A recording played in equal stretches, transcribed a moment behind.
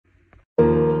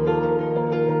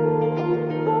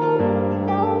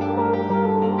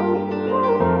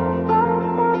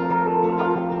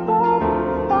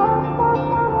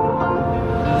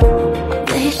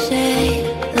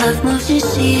moves in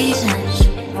seasons,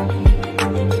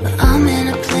 but I'm in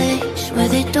a place where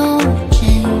they don't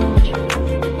change.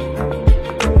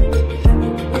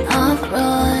 And I've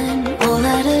run all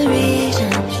out of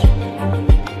reasons,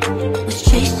 was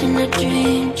chasing a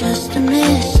dream just to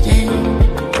miss it.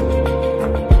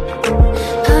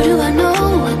 How do I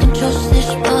know I can trust this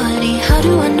body? How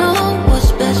do I know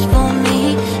what's best for me?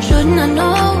 Shouldn't I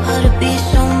know how to be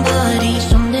somebody?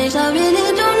 Some days I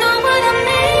really don't know what I'm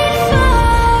made for.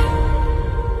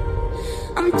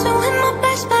 I'm doing my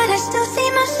best, but I still see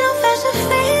myself as a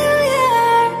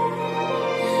failure.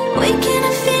 Waking